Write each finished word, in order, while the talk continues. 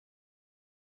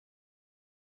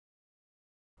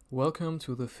Welcome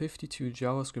to the 52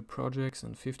 JavaScript projects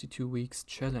and 52 weeks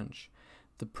challenge.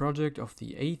 The project of the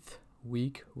 8th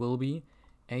week will be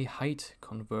a height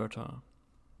converter.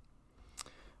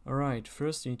 Alright,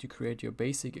 first you need to create your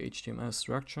basic HTML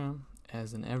structure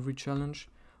as in every challenge.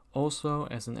 Also,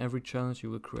 as in every challenge, you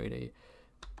will create a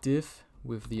div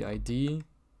with the ID.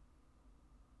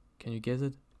 Can you guess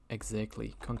it?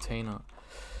 Exactly, container.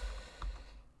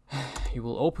 You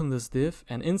will open this div,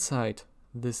 and inside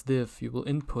this div you will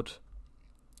put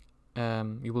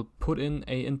in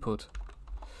a input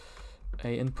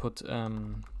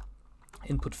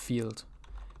field.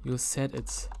 You'll set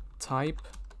its type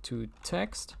to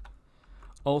text,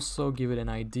 also give it an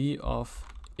ID of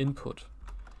input.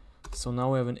 So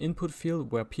now we have an input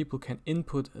field where people can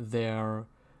input their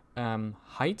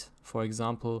height, for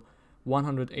example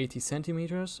 180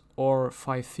 centimeters or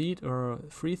 5 feet or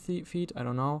 3 feet, I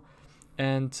don't know,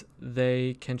 and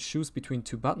they can choose between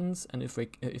two buttons, and if they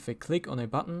click on a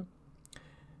button,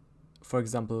 for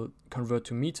example convert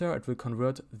to meter, it will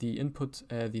convert the input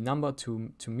the number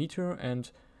to meter,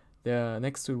 and there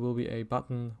next to it will be a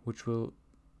button which will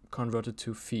convert it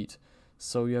to feet.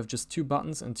 So you have just two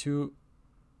buttons and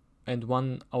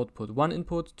one output, one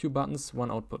input, two buttons,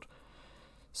 one output.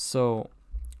 So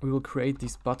we will create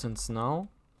these buttons now.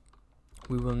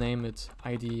 We will name it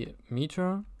ID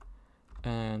meter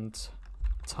and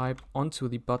type onto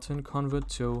the button convert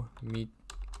to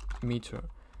meter.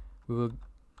 We will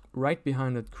right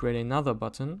behind it create another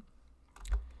button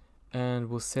and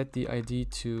we'll set the ID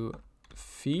to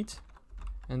feet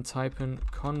and type in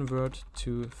convert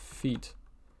to feet.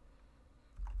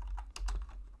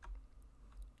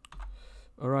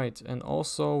 Alright, and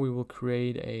also we will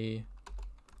create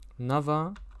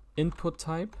another input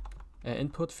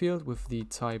field with the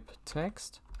type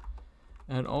text,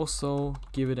 and also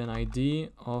give it an ID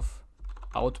of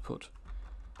output.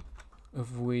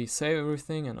 If we save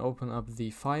everything and open up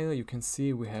the file, you can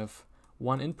see we have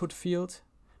one input field.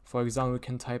 For example, we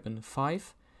can type in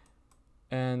 5,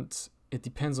 and it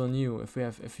depends on you. If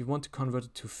you want to convert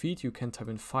it to feet, you can type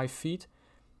in 5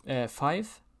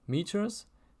 meters.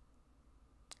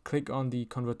 Click on the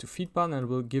convert to feet button and it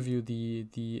will give you the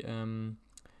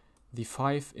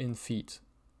 5 in feet.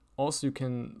 Also, you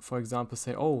can, for example,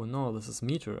 say, oh no, this is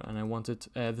meter and I want it,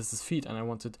 this is feet and I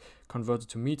want it converted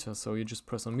to meter. So you just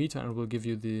press on meter and it will give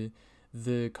you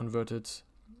the converted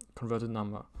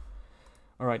number.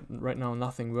 Alright, right now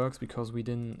nothing works because we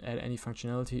didn't add any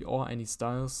functionality or any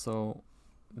styles, so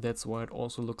that's why it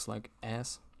also looks like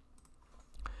ass.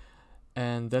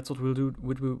 And that's what we'll do.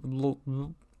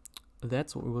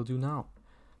 That's what we will do now.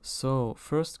 So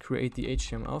first create the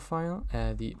HTML file.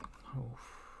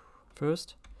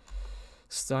 First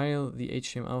style the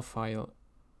HTML file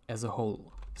as a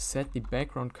whole. Set the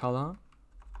background color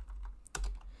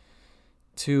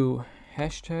to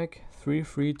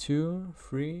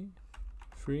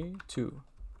 #332332.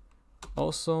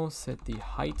 Also set the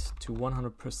height to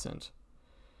 100%.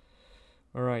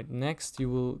 Alright, next you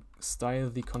will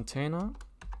style the container.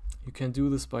 You can do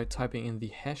this by typing in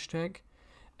the hashtag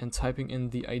and typing in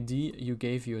the ID you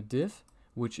gave your div,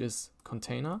 which is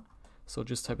container. So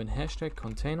just type in hashtag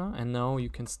container and now you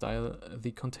can style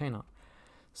the container.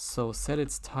 So set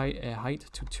its height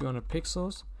to 200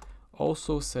 pixels.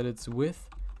 Also set its width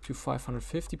to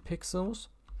 550 pixels.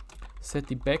 Set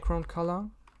the background color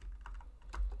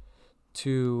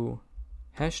to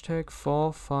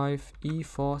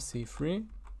 #45E4C3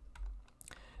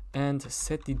 and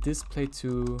set the display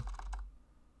to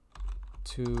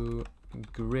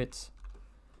grid.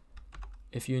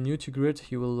 If you're new to grid,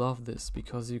 you will love this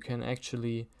because you can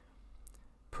actually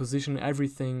position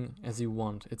everything as you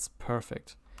want. It's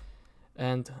perfect.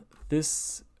 And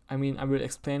this, I will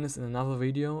explain this in another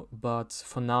video, but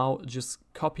for now just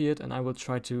copy it and I will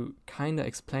try to kinda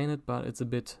explain it, but it's a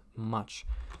bit much.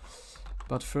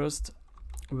 But first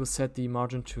we will set the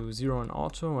margin to 0 in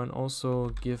auto and also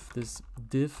give this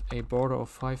div a border of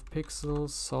 5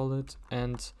 pixels solid,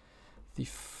 and the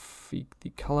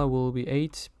color will be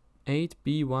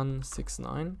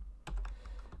 8B169.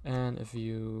 And if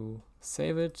you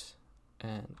save it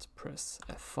and press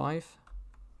F5,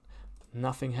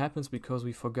 nothing happens because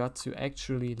we forgot to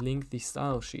actually link the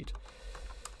style sheet.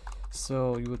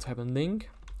 So you will type in link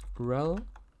rel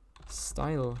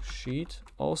style sheet.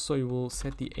 Also you will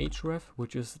set the href,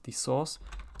 which is the source,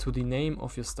 to the name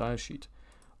of your style sheet.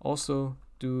 Also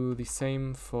do the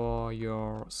same for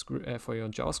your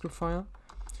JavaScript file.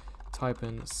 Type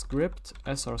in script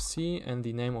src and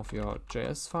the name of your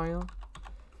JS file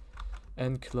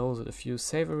and close it. If you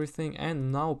save everything and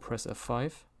now press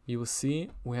F5, you will see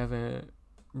we have a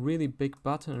really big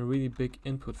button and really big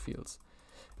input fields.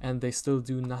 and they still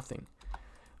do nothing.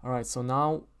 All right, so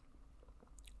now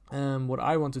what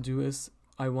I want to do is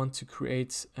I want to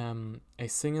create a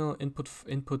single input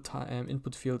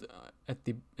field at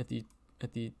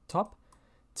the top,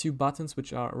 2 buttons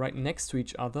which are right next to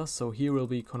each other. So here will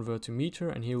be convert to meter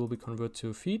and here will be convert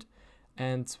to feet,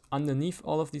 and underneath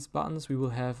all of these buttons we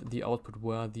will have the output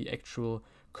where the actual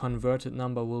converted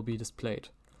number will be displayed.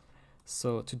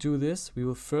 So to do this, we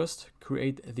will first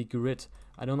create the grid.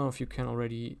 I don't know if you can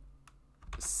already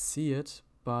see it,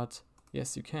 but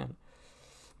yes, you can.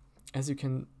 As you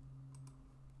can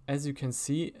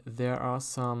see, there are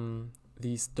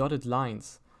these dotted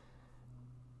lines.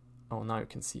 Oh, now you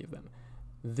can see them.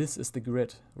 This is the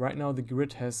grid. Right now the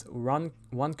grid has one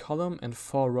column and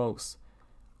 4 rows.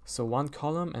 So 1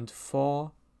 column and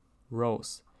 4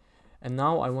 rows. And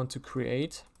now I want to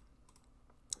create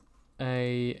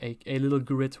a little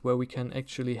grid where we can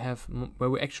actually have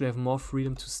more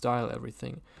freedom to style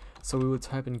everything. So we will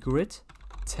type in grid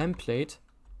template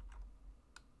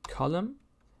column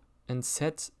and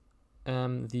set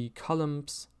the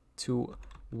columns to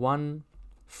 1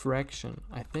 fraction.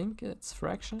 I think it's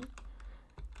fraction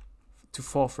to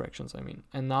 4 fractions, I mean.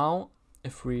 And now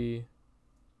if we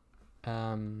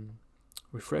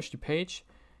refresh the page,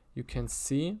 you can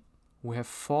see we have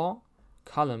 4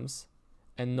 columns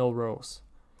and no rows.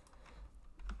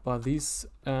 But these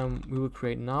we will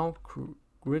create now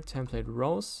grid template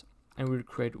rows, and we'll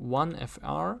create 1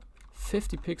 FR,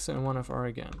 50 pixel and 1 FR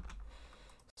again.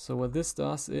 So what this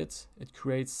does, it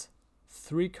creates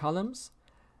 3 columns,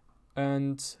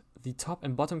 and the top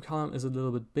and bottom column is a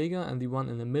little bit bigger and the one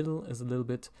in the middle is a little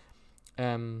bit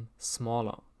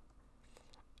smaller.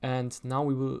 And now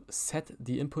we will set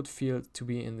the input field to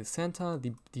be in the center,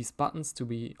 these buttons to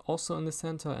be also in the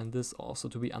center, and this also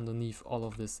to be underneath all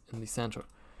of this in the center.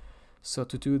 So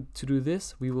to do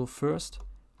this, we will first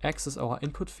access our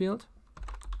input field,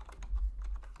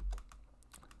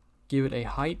 give it a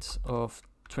height of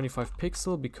 25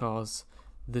 pixel because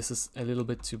this is a little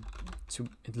bit too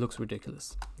it looks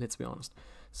ridiculous, let's be honest.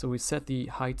 So we set the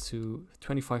height to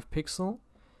 25 pixel,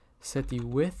 set the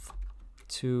width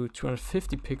to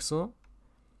 250 pixel,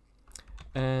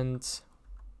 and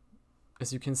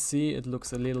as you can see, it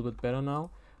looks a little bit better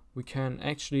now. We can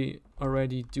actually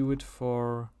already do it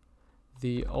for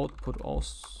the output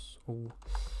also.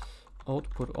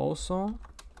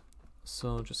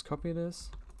 So just copy this,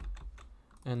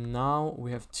 and now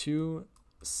we have 2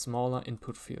 smaller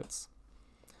input fields.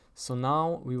 So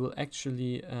now we will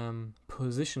actually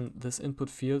position this input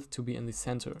field to be in the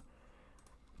center.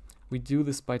 We do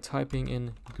this by typing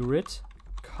in grid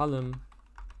column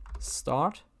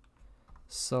start.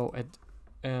 So at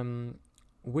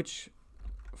which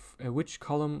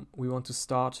column we want to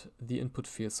start the input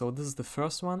field. So this is the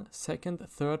first one, second,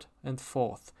 third, and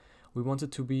fourth. We want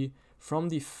it to be from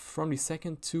the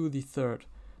second to the third.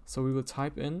 So we will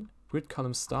type in grid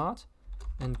column start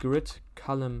and grid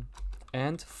column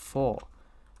and 4.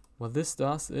 What this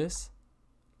does is,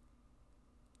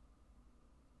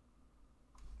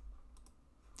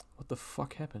 what the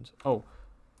fuck happened? Oh,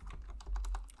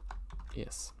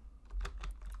 yes.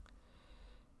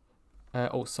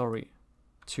 Oh, sorry,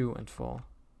 2 and 4.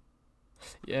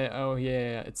 Yeah. Oh,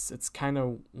 yeah. It's kind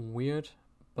of weird,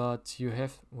 but you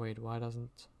have. Wait, why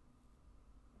doesn't?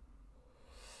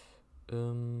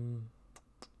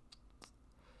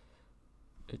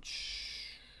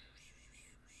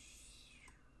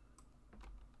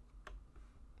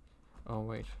 Oh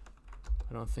wait,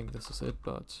 I don't think this is it,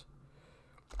 but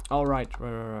all right.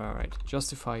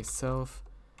 Justify self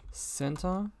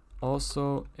center.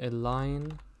 Also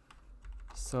align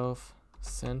self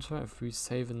center. If we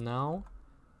save it now,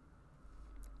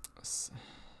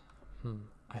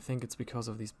 I think it's because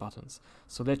of these buttons.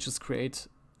 So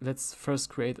let's first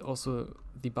create also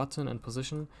the button and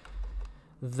position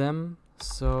them.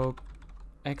 So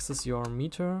access your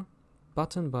meter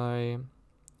button by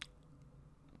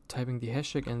typing the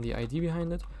hashtag and the ID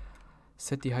behind it.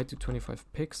 Set the height to 25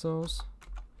 pixels,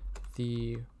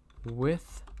 the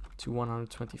width to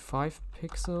 125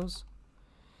 pixels,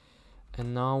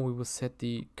 and now we will set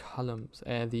the columns,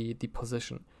 the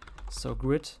position. So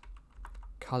grid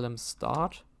column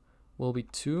start will be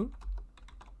 2,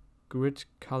 grid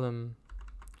column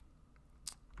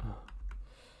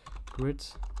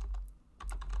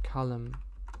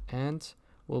and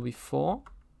will be 4.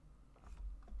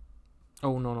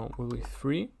 Oh no, will be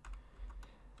 3.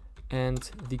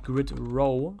 And the grid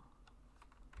row,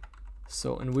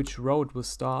 so in which row it will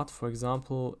start. For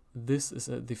example, this is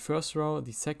the first row,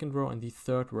 the second row, and the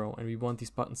third row, and we want these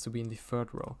buttons to be in the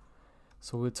third row.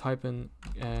 So we'll type in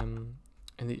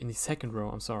the second row.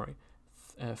 I'm sorry,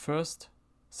 first,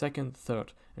 second,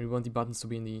 third, and we want the buttons to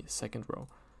be in the second row.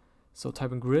 So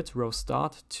type in grid row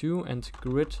start 2 and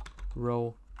grid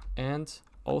row end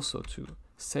also 2.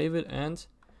 Save it, and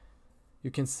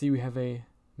you can see we have a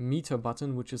meter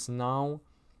button, which is now,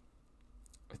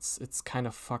 it's kind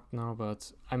of fucked now,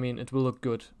 but I mean it will look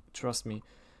good, trust me.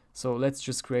 So let's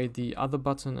just create the other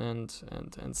button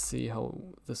and see how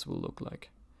this will look like.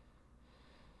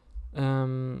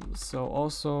 So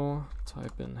also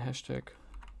type in hashtag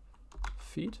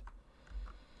feed.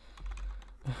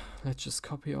 Let's just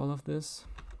copy all of this,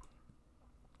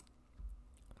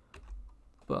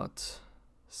 but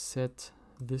set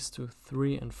this to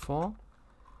 3 and 4,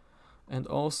 and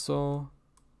also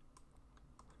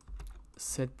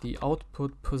set the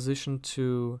output position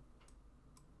to,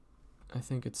 I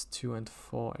think it's 2 and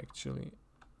 4 actually,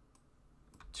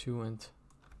 2 and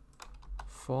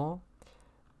 4,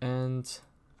 and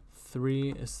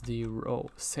 3 is the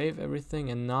row. Save everything,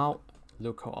 and now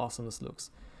look how awesome this looks.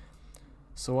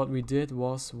 So what we did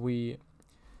was we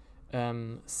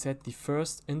set the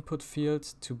first input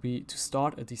field to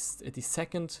start at the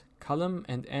second column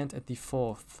and end at the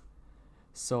fourth.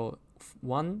 So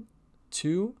 1,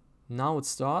 2, now it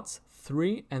starts,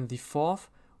 3, and the fourth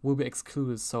will be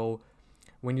excluded. So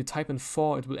when you type in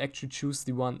 4, it will actually choose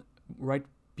the one right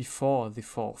before the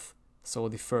fourth, so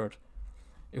the third.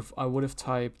 If I would have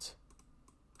typed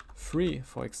 3,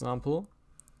 for example,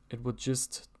 it would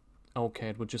just, okay,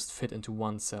 it would just fit into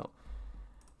one cell.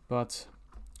 But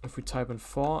if we type in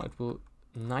 4, it will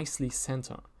nicely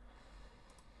center.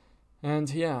 And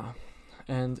yeah,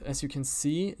 and as you can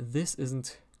see, this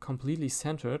isn't completely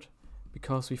centered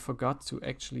because we forgot to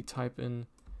actually type in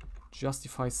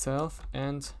justify self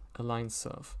and align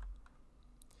self.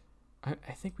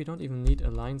 I think we don't even need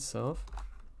align self.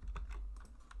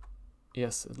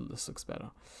 Yes, this looks better.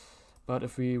 But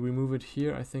if we remove it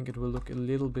here, I think it will look a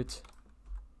little bit,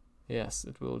 yes,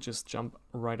 it will just jump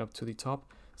right up to the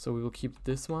top. So we will keep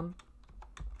this one.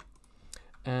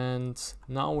 And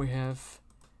now we have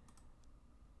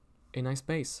a nice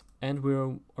base, and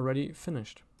we're already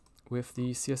finished with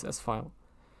the CSS file.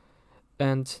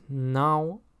 And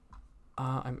now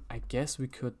I guess we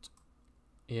could,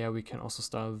 yeah, we can also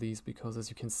style these, because as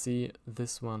you can see,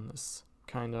 this one is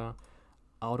kinda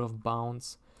out of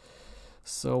bounds.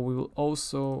 So we will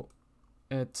also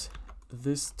add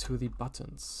this to the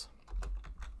buttons.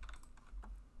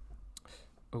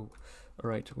 Oh,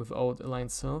 alright, without align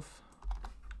self.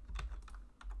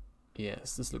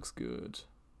 Yes, this looks good.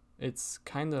 It's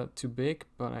kinda too big,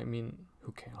 but I mean,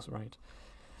 who cares, right?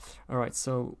 Alright,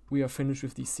 so we are finished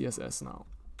with the CSS now.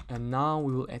 And now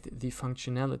we will add the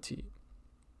functionality.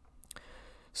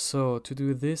 So to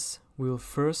do this, we will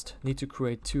first need to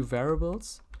create 2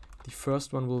 variables. The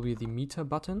first one will be the meter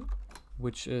button,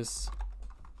 which is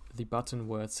the button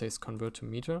where it says convert to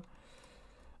meter.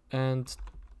 And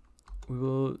we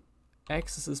will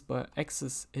access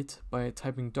it by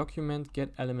typing document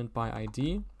get element by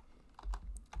ID.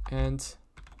 And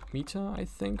meter, I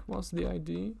think, was the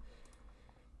ID.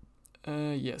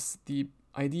 Yes, the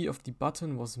ID of the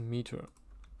button was meter.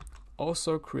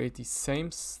 Also create the same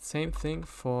thing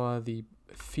for the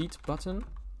feed button.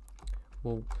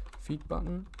 Whoa, feed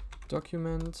button,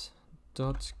 document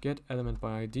dot get element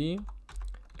by ID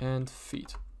and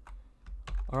feed.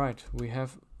 Alright, we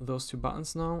have those 2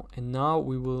 buttons now, and now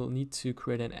we will need to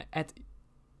create an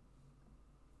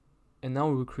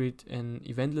create an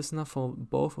event listener for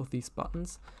both of these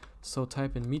buttons. So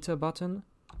type in meter button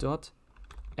dot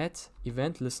add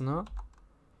event listener,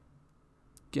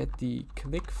 get the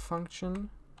click function,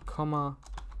 comma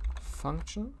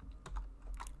function,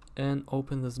 and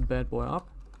open this bad boy up.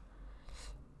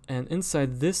 And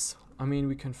inside this, I mean,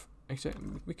 we can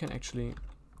actually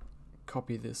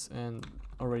copy this and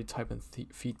already type in the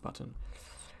feed button.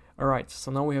 Alright,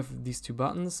 so now we have these 2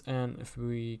 buttons, and if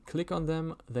we click on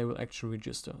them, they will actually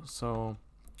register. So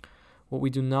what we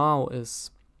do now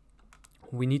is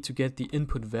we need to get the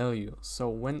input value. So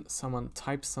when someone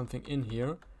types something in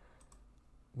here,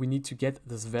 we need to get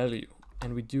this value,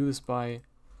 and we do this by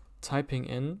typing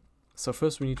in. So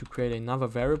first we need to create another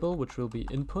variable, which will be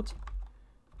input,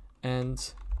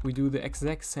 and we do the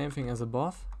exact same thing as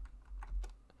above.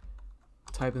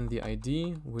 Type in the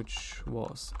ID, which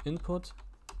was input,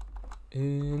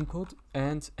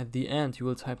 and at the end you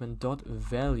will type in dot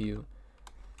value.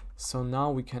 So now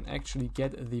we can actually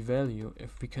get the value.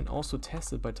 If we can also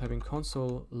test it by typing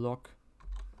console log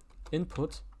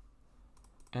input,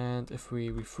 and if we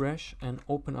refresh and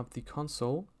open up the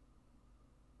console,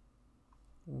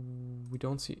 we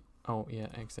don't see, oh yeah,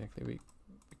 exactly,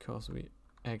 because we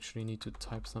actually need to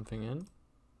type something in.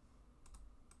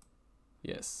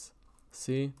 Yes,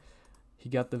 see, he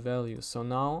got the value. So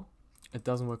now it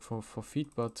doesn't work for feet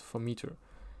but for meter.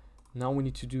 Now we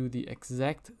need to do the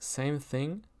exact same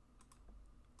thing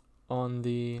on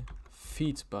the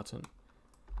feet button.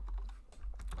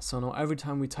 So now every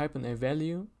time we type in a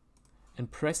value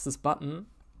and press this button,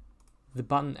 the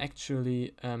button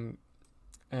actually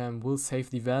will save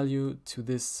the value to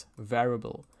this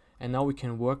variable. And now we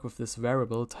can work with this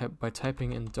variable by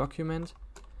typing in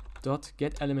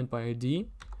document.getElementById.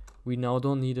 We now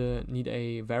don't need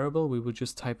a variable, we will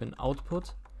just type in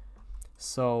output.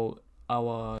 So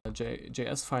our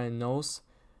JS file knows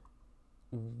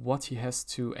what he has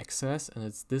to access, and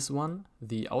it's this one,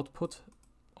 the output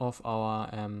of our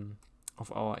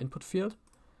input field.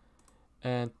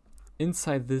 And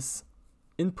inside this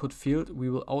input field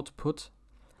we will output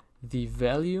the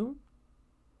value.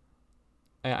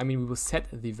 We will set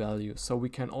the value, so we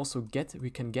can also get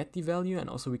the value, and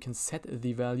also we can set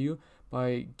the value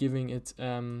by giving it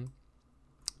a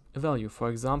value. For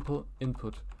example,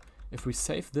 input. If we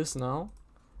save this now,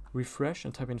 refresh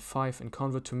and type in 5 and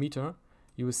convert to meter,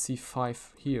 you will see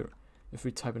 5 here. If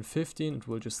we type in 15, it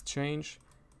will just change.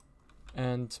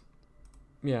 And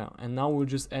yeah, and now we'll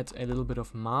just add a little bit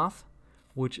of math,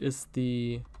 which is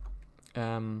the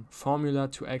formula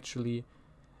to actually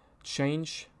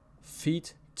change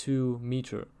feet to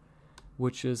meter,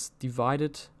 which is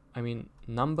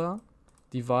number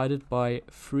divided by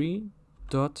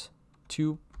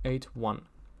 3.281.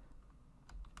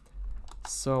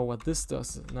 So what this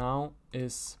does now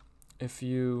is, if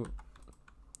you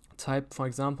type, for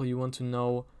example, you want to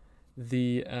know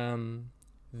the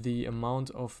amount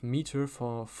of meter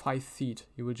for 5 feet,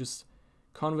 you will just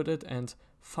convert it, and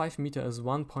 5 meter is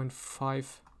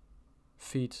 1.5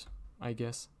 feet, I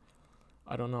guess.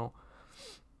 I don't know.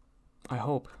 I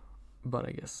hope, but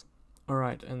I guess.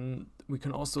 Alright, and we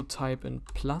can also type in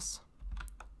plus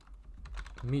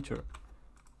meter.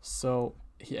 So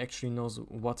he actually knows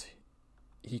what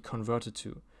he converted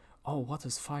to. Oh, what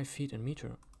is 5 feet in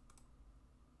meter?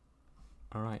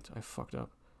 Alright, I fucked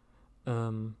up.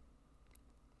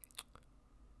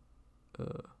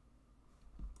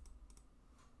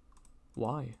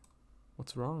 Why?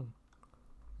 What's wrong?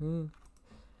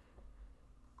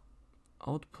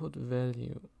 Output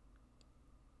value.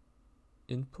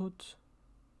 Input.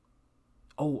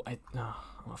 Oh, I'm a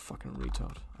fucking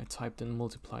retard. I typed in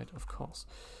multiplied, of course.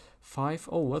 5.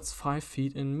 Oh, what's 5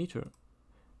 feet in meter?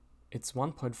 It's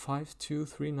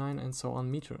 1.5239 and so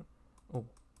on meter. Oh,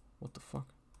 what the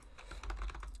fuck?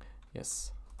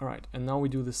 Yes. Alright, and now we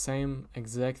do the same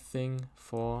exact thing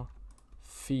for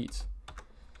feet.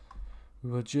 We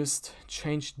will just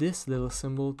change this little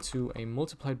symbol to a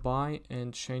multiplied by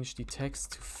and change the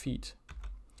text to feet.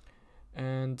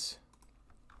 And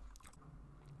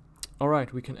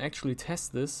alright, we can actually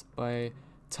test this by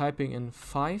typing in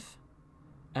 5,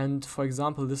 and for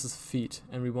example this is feet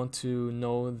and we want to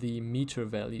know the meter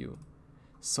value.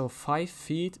 So 5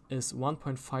 feet is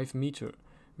 1.5 meter.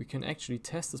 We can actually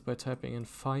test this by typing in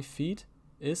 5 feet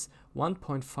is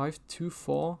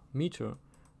 1.524 meter,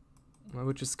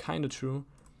 which is kind of true.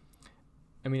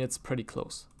 I mean, it's pretty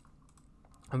close.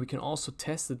 And we can also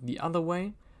test it the other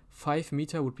way. 5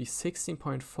 meter would be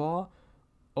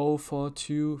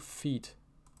 16.4042 feet,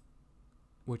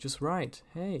 which is right.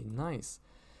 Hey, nice.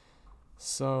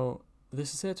 So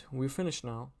this is it. We're finished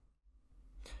now.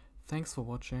 Thanks for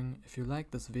watching. If you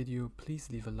like this video, please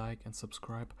leave a like and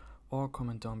subscribe, or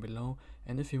comment down below.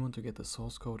 And if you want to get the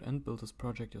source code and build this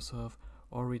project yourself,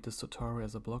 or read this tutorial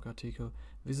as a blog article,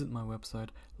 visit my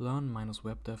website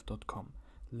learn-webdev.com.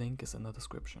 Link is in the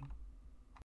description.